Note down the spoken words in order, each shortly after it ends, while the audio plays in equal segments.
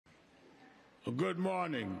Well, good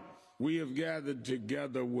morning. We have gathered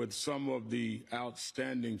together with some of the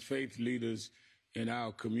outstanding faith leaders in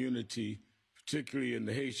our community, particularly in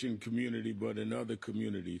the Haitian community, but in other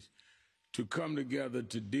communities, to come together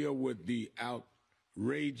to deal with the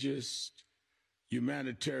outrageous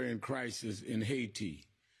humanitarian crisis in Haiti.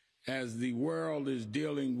 As the world is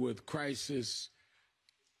dealing with crisis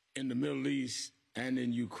in the Middle East and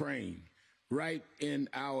in Ukraine, right in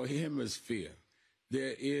our hemisphere,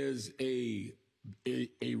 there is a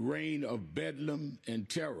reign of bedlam and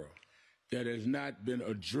terror that has not been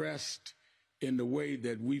addressed in the way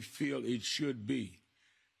that we feel it should be.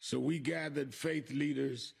 So we gathered faith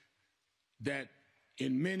leaders that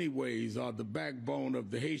in many ways are the backbone of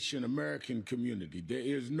the Haitian American community. There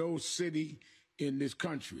is no city in this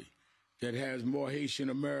country that has more Haitian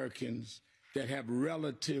Americans that have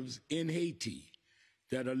relatives in Haiti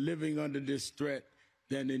that are living under this threat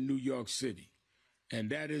than in New York City. And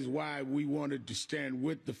that is why we wanted to stand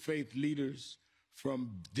with the faith leaders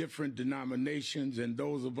from different denominations and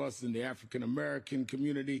those of us in the African American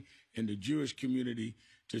community and the Jewish community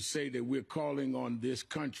to say that we're calling on this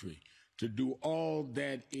country to do all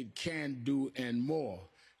that it can do and more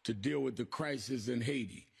to deal with the crisis in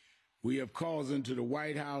Haiti. We have calls into the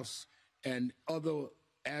White House and other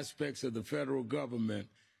aspects of the federal government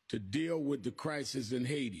to deal with the crisis in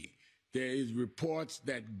Haiti. There is reports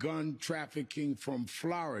that gun trafficking from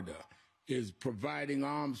Florida is providing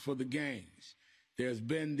arms for the gangs. There's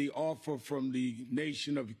been the offer from the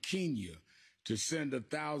nation of Kenya to send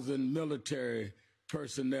 1,000 military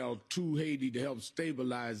personnel to Haiti to help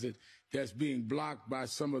stabilize it. That's being blocked by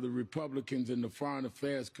some of the Republicans in the Foreign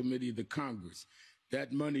Affairs Committee of the Congress.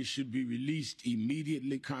 That money should be released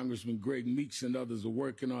immediately. Congressman Greg Meeks and others are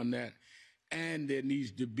working on that. And there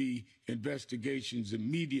needs to be investigations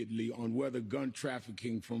immediately on whether gun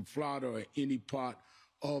trafficking from Florida or any part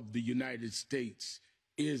of the United States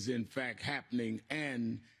is in fact happening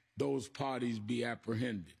and those parties be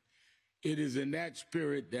apprehended. It is in that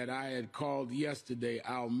spirit that I had called yesterday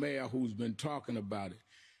our mayor who's been talking about it.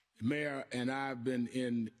 The mayor and I have been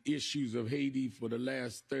in issues of Haiti for the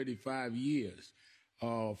last 35 years,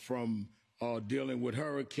 from dealing with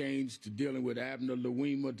hurricanes to dealing with Abner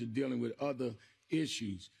Louima to dealing with other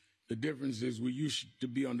issues. The difference is we used to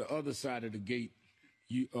be on the other side of the gate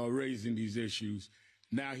raising these issues.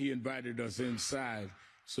 Now he invited us inside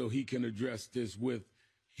so he can address this with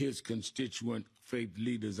his constituent faith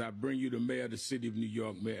leaders. I bring you the mayor of the city of New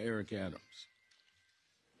York, Mayor Eric Adams.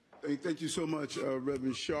 Thank you so much,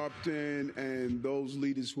 Reverend Sharpton, and those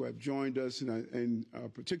leaders who have joined us. And in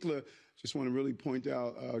particular, just want to really point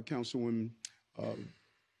out Councilwoman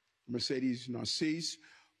Mercedes Narcisse,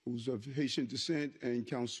 who's of Haitian descent, and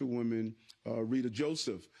Councilwoman Rita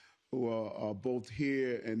Joseph, who are both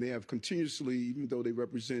here. And they have continuously, even though they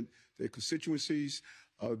represent their constituencies,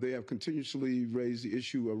 they have continuously raised the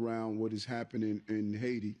issue around what is happening in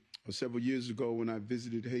Haiti. Several years ago, when I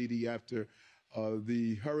visited Haiti after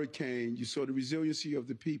the hurricane, you saw the resiliency of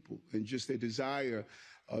the people and just their desire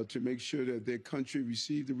to make sure that their country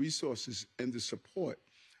received the resources and the support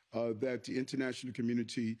that the international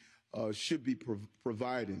community should be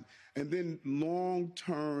providing. And then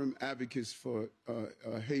long-term advocates for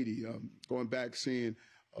Haiti, going back seeing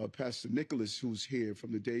Pastor Nicholas, who's here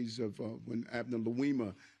from the days of when Abner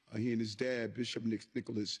Louima, he and his dad, Bishop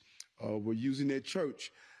Nicholas, were using their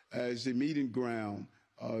church as a meeting ground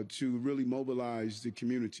to really mobilize the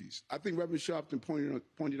communities. I think Reverend Sharpton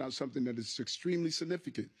pointed out something that is extremely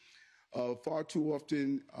significant. Far too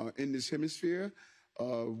often in this hemisphere,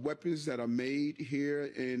 weapons that are made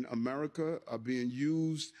here in America are being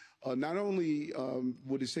used not only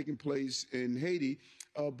what is taking place in Haiti,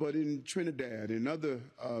 but in Trinidad and other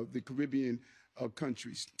the Caribbean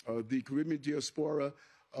countries. The Caribbean diaspora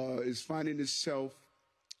is finding itself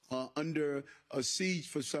under a siege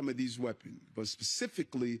for some of these weapons, but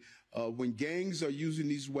specifically when gangs are using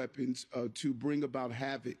these weapons to bring about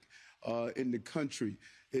havoc in the country,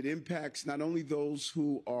 it impacts not only those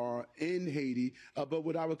who are in Haiti, but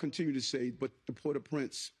what I will continue to say, but the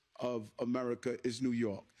Port-au-Prince of America is New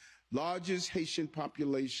York. Largest Haitian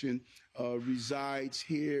population resides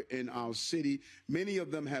here in our city. Many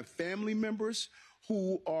of them have family members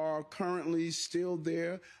who are currently still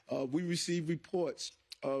there. We receive reports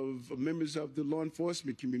of members of the law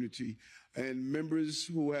enforcement community and members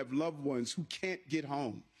who have loved ones who can't get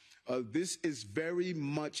home. This is very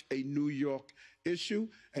much a New York issue,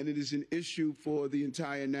 and it is an issue for the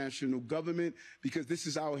entire national government because this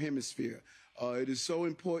is our hemisphere. It is so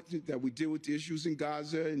important that we deal with the issues in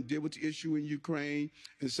Gaza and deal with the issue in Ukraine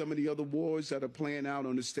and some of the other wars that are playing out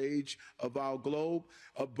on the stage of our globe.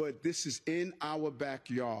 But this is in our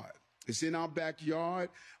backyard. It's in our backyard,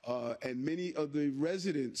 and many of the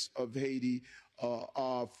residents of Haiti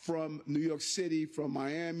are from New York City, from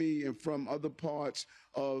Miami, and from other parts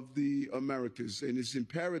of the Americas. And it's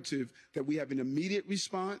imperative that we have an immediate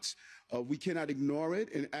response. We cannot ignore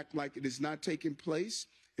it and act like it is not taking place.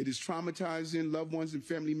 It is traumatizing loved ones and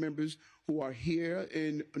family members who are here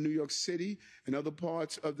in New York City and other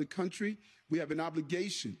parts of the country. We have an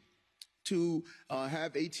obligation to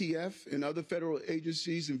have ATF and other federal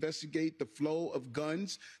agencies investigate the flow of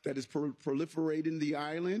guns that is proliferating the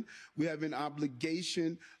island. We have an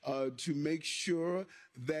obligation to make sure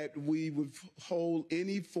that we withhold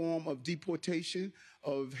any form of deportation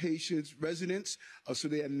of Haitian residents so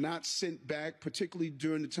they are not sent back, particularly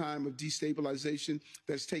during the time of destabilization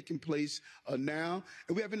that's taking place now.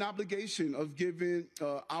 And we have an obligation of giving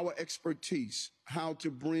our expertise how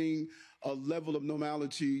to bring a level of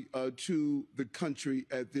normality to the country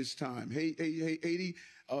at this time. Haiti,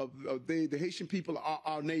 the Haitian people are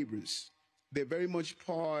our neighbors. They're very much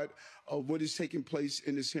part of what is taking place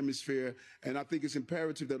in this hemisphere. And I think it's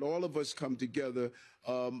imperative that all of us come together,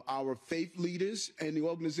 our faith leaders and the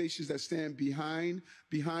organizations that stand behind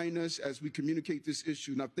us as we communicate this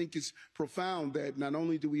issue. And I think it's profound that not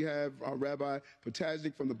only do we have our Rabbi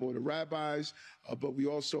Potasnik from the Board of Rabbis, but we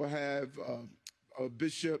also have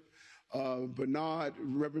Bishop Bernard,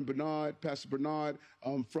 Reverend Bernard, Pastor Bernard,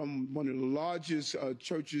 from one of the largest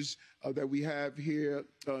churches that we have here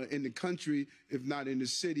in the country, if not in the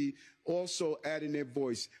city, also adding their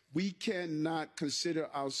voice. We cannot consider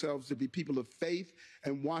ourselves to be people of faith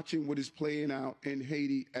and watching what is playing out in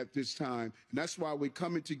Haiti at this time. And that's why we're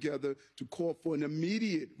coming together to call for an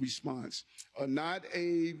immediate response, not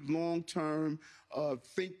a long-term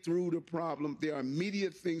think through the problem. There are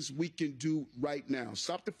immediate things we can do right now.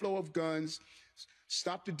 Stop the flow of guns,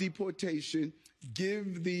 stop the deportation,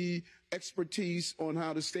 give the expertise on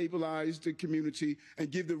how to stabilize the community,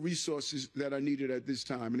 and give the resources that are needed at this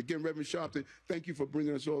time. And again, Reverend Sharpton, thank you for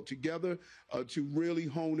bringing us all together to really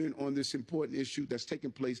hone in on this important issue that's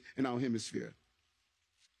taking place in our hemisphere.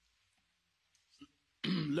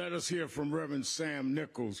 Let us hear from Reverend Sam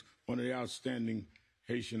Nichols, one of the outstanding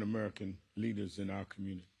Haitian American leaders in our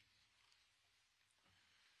community.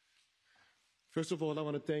 First of all, I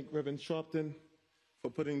want to thank Reverend Sharpton for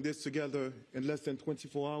putting this together in less than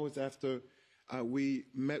 24 hours after we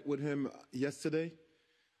met with him yesterday.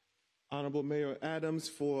 Honorable Mayor Adams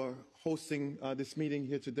for hosting this meeting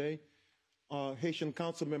here today. Haitian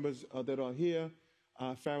council members that are here,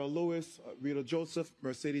 Farrah Lewis, Rita Joseph,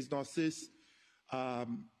 Mercedes Narcisse,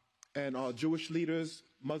 and our Jewish leaders,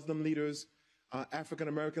 Muslim leaders,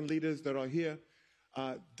 African-American leaders that are here.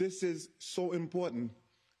 This is so important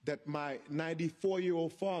that my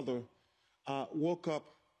 94-year-old father woke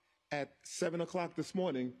up at 7 o'clock this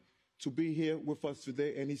morning to be here with us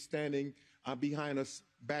today, and he's standing behind us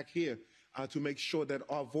back here to make sure that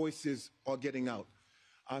our voices are getting out.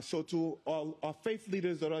 So to all our faith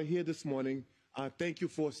leaders that are here this morning, thank you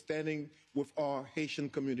for standing with our Haitian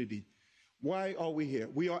community. Why are we here?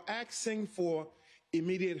 We are asking for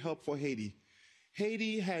immediate help for Haiti.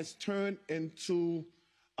 Haiti has turned into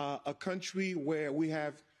a country where we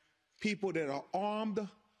have people that are armed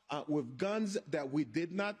with guns that we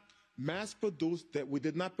did not mass produce, that we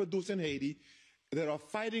did not produce in Haiti, that are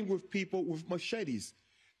fighting with people with machetes.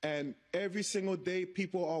 And every single day,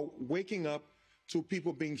 people are waking up to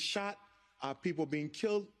people being shot, people being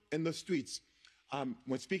killed in the streets.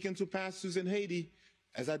 When speaking to pastors in Haiti,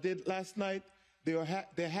 as I did last night,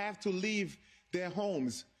 they have to leave their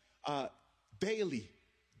homes daily.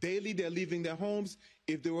 Daily, they're leaving their homes.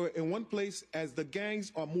 If they were in one place, as the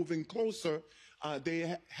gangs are moving closer,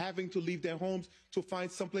 they're having to leave their homes to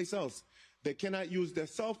find someplace else. They cannot use their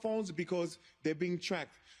cell phones because they're being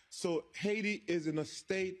tracked. So Haiti is in a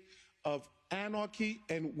state of anarchy,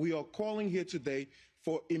 and we are calling here today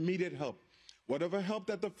for immediate help. Whatever help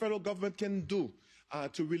that the federal government can do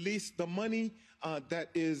to release the money that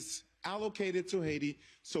is allocated to Haiti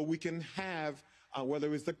so we can have,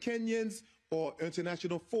 whether it's the Kenyans or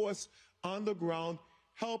international force on the ground,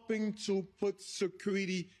 helping to put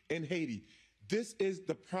security in Haiti. This is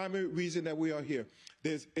the primary reason that we are here.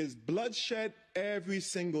 There is bloodshed every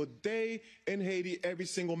single day in Haiti, every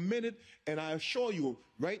single minute. And I assure you,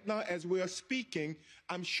 right now as we are speaking,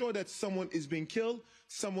 I'm sure that someone is being killed,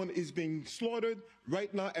 someone is being slaughtered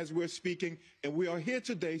right now as we're speaking. And we are here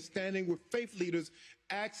today standing with faith leaders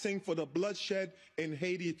asking for the bloodshed in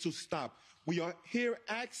Haiti to stop. We are here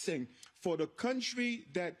asking for the country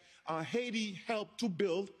that Haiti helped to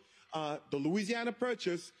build, the Louisiana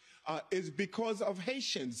Purchase, is because of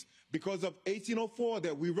Haitians, because of 1804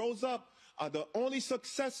 that we rose up, the only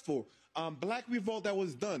successful black revolt that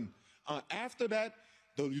was done After that,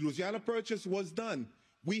 the Louisiana Purchase was done.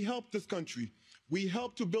 We helped this country. We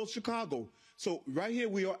helped to build Chicago. So right here,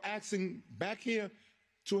 we are asking back here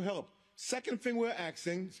to help. Second thing we're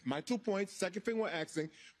asking, my 2 points, second thing we're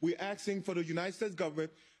asking for the United States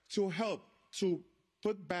government to help to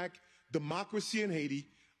put back democracy in Haiti.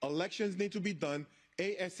 Elections need to be done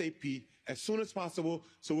ASAP, as soon as possible,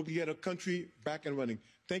 so we can get a country back and running.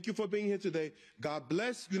 Thank you for being here today. God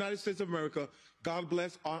bless the United States of America. God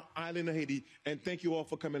bless our island of Haiti. And thank you all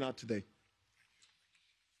for coming out today.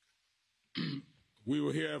 We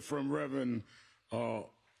will hear from Reverend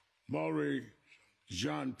Maurice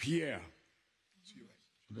Jean-Pierre.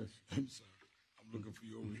 I'm sorry. I'm looking for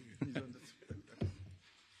you over here.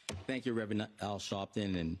 Thank you, Reverend Al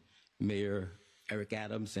Sharpton and Mayor Eric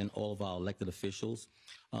Adams and all of our elected officials.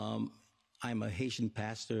 I'm a Haitian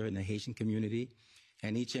pastor in the Haitian community,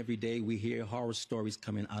 and each and every day we hear horror stories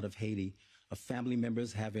coming out of Haiti of family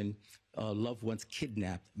members having loved ones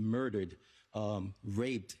kidnapped, murdered,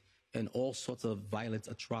 raped, and all sorts of violent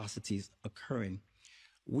atrocities occurring.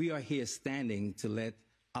 We are here standing to let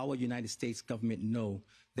our United States government know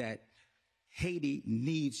that Haiti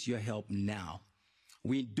needs your help now.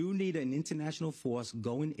 We do need an international force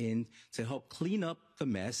going in to help clean up the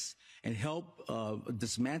mess and help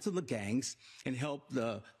dismantle the gangs and help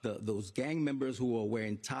those gang members who are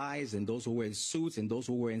wearing ties and those who are wearing suits and those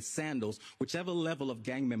who are wearing sandals, whichever level of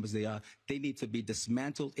gang members they are, they need to be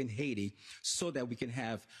dismantled in Haiti so that we can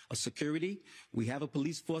have a security. We have a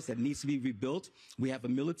police force that needs to be rebuilt. We have a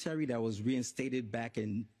military that was reinstated back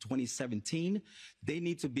in 2017. They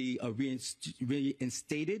need to be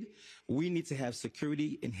reinstated. We need to have security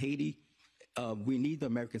in Haiti. We need the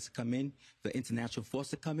Americans to come in, the international force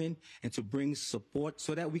to come in, and to bring support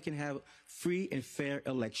so that we can have free and fair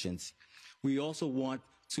elections. We also want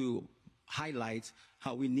to highlight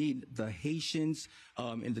how we need the Haitians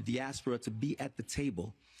in the diaspora to be at the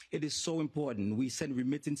table. It is so important. We send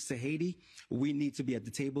remittance to Haiti. We need to be at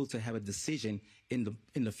the table to have a decision in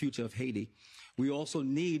the future of Haiti. We also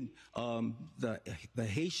need the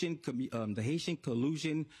Haitian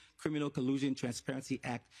Criminal Collusion Transparency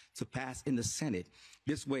Act to pass in the Senate.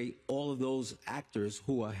 This way, all of those actors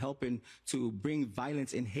who are helping to bring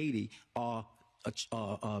violence in Haiti are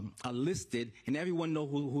listed, and everyone knows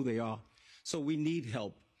who they are. So we need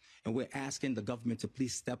help. And we're asking the government to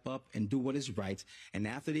please step up and do what is right. And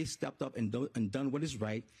after they stepped up and done what is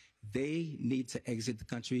right, they need to exit the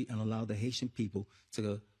country and allow the Haitian people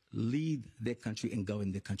to lead their country and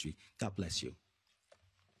govern their country. God bless you.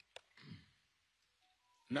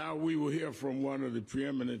 Now we will hear from one of the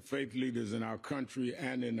preeminent faith leaders in our country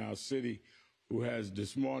and in our city who has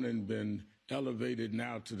this morning been elevated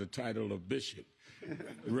now to the title of Bishop,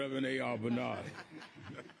 Reverend Al Bernard.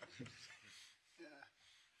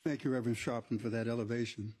 Thank you, Reverend Sharpton, for that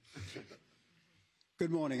elevation. Good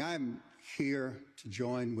morning. I'm here to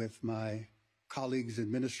join with my colleagues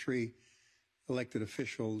in ministry, elected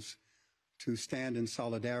officials, to stand in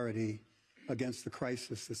solidarity against the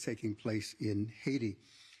crisis that's taking place in Haiti.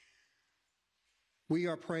 We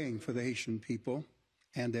are praying for the Haitian people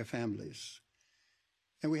and their families,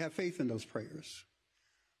 and we have faith in those prayers.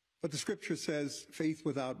 But the scripture says faith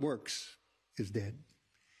without works is dead.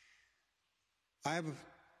 I have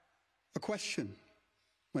a question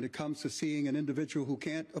when it comes to seeing an individual who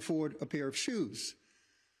can't afford a pair of shoes,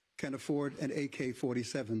 can afford an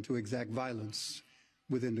AK-47 to exact violence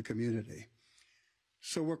within the community.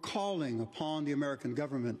 So we're calling upon the American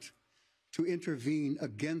government to intervene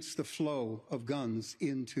against the flow of guns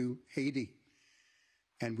into Haiti.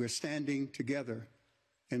 And we're standing together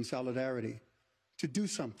in solidarity to do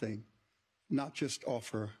something, not just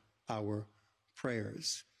offer our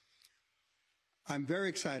prayers. I'm very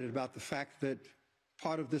excited about the fact that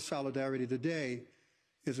part of this solidarity today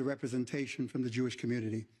is a representation from the Jewish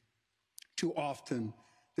community. Too often,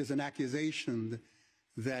 there's an accusation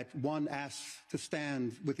that one asks to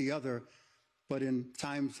stand with the other, but in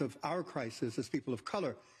times of our crisis as people of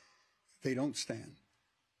color, they don't stand.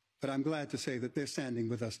 But I'm glad to say that they're standing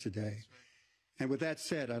with us today. And with that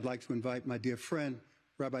said, I'd like to invite my dear friend,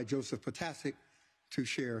 Rabbi Joseph Potasek, to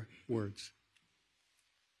share words.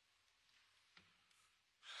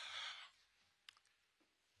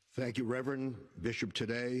 Thank you, Reverend Bishop.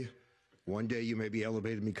 Today, one day you may be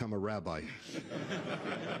elevated and become a rabbi.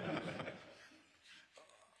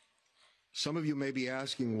 Some of you may be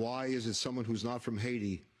asking, why is it someone who's not from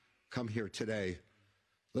Haiti come here today?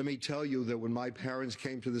 Let me tell you that when my parents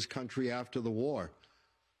came to this country after the war,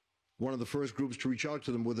 one of the first groups to reach out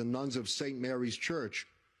to them were the nuns of St. Mary's Church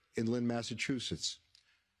in Lynn, Massachusetts.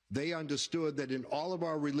 They understood that in all of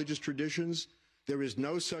our religious traditions, there is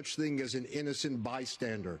no such thing as an innocent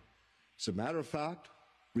bystander. As a matter of fact,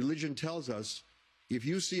 religion tells us if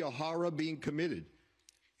you see a horror being committed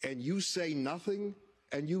and you say nothing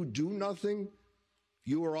and you do nothing,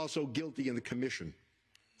 you are also guilty in the commission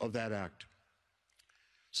of that act.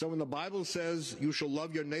 So when the Bible says you shall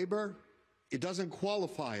love your neighbor, it doesn't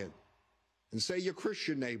qualify it and say your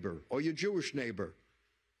Christian neighbor or your Jewish neighbor,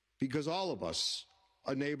 because all of us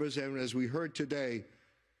are neighbors, and as we heard today,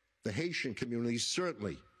 the Haitian community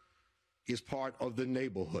certainly is part of the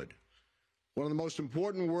neighborhood. One of the most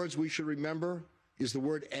important words we should remember is the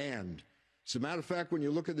word and. As a matter of fact, when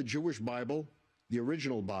you look at the Jewish Bible, the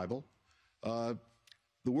original Bible, the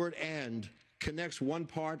word and connects one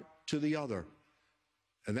part to the other.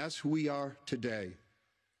 And that's who we are today.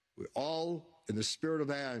 We're all in the spirit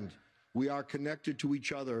of and. We are connected to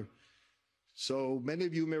each other. So many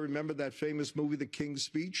of you may remember that famous movie, The King's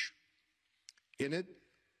Speech. In it,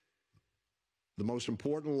 the most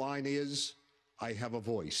important line is, I have a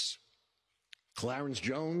voice. Clarence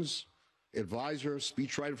Jones, advisor,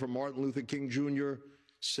 speechwriter for Martin Luther King Jr.,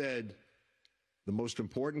 said, the most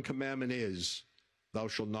important commandment is, thou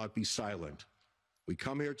shalt not be silent. We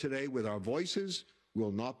come here today with our voices. We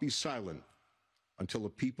will not be silent until the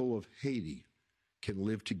people of Haiti can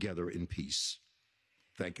live together in peace.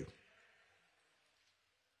 Thank you.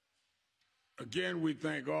 Again, we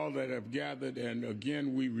thank all that have gathered, and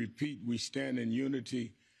again, we repeat, we stand in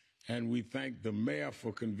unity, and we thank the mayor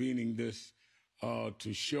for convening this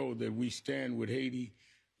to show that we stand with Haiti.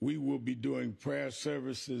 We will be doing prayer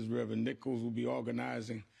services. Reverend Nichols will be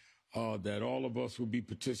organizing, that all of us will be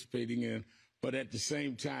participating in. But at the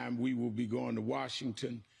same time, we will be going to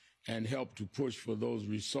Washington and help to push for those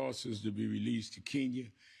resources to be released to Kenya,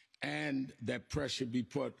 and that pressure be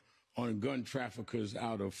put on gun traffickers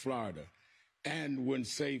out of Florida. And when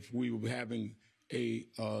safe, we will be having a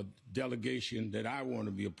delegation that I want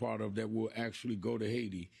to be a part of that will actually go to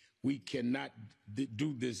Haiti. We cannot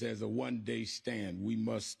do this as a one-day stand. We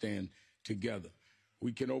must stand together.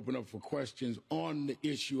 We can open up for questions on the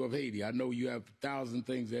issue of Haiti. I know you have 1,000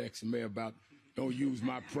 things to ask the mayor about. Don't use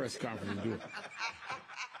my press conference to do it.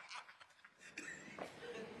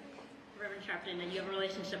 Reverend Sharpton, you have a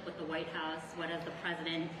relationship with the White House. What has the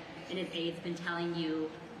president and his aides been telling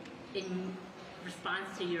you in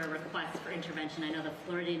response to your request for intervention? I know the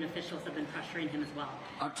Floridian officials have been pressuring him as well.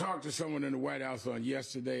 I talked to someone in the White House on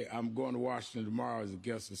yesterday. I'm going to Washington tomorrow as a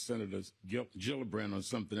guest of Senator Gillibrand on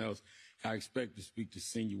something else. I expect to speak to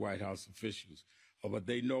senior White House officials. But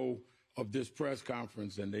they know of this press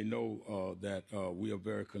conference, and they know that we are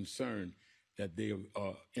very concerned that they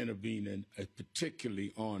intervene,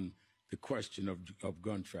 particularly on the question of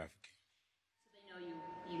gun trafficking. So they know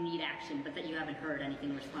you need action, but that you haven't heard anything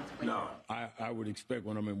in response to No, I would expect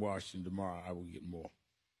when I'm in Washington tomorrow, I will get more.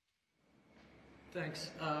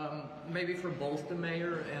 Thanks. Maybe for both the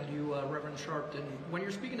mayor and you, Reverend Sharpton, when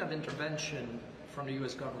you're speaking of intervention from the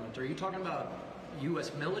U.S. government, are you talking about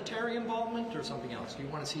U.S. military involvement or something else? Do you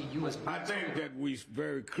want to see U.S. I think that we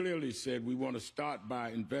very clearly said we want to start by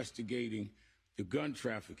investigating the gun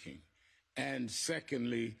trafficking, and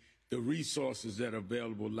secondly, the resources that are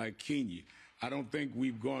available, like Kenya. I don't think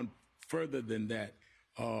we've gone further than that.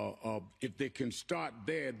 If they can start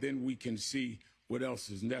there, then we can see what else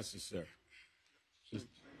is necessary.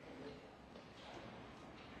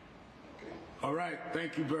 All right.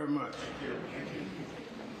 Thank you very much. Thank you.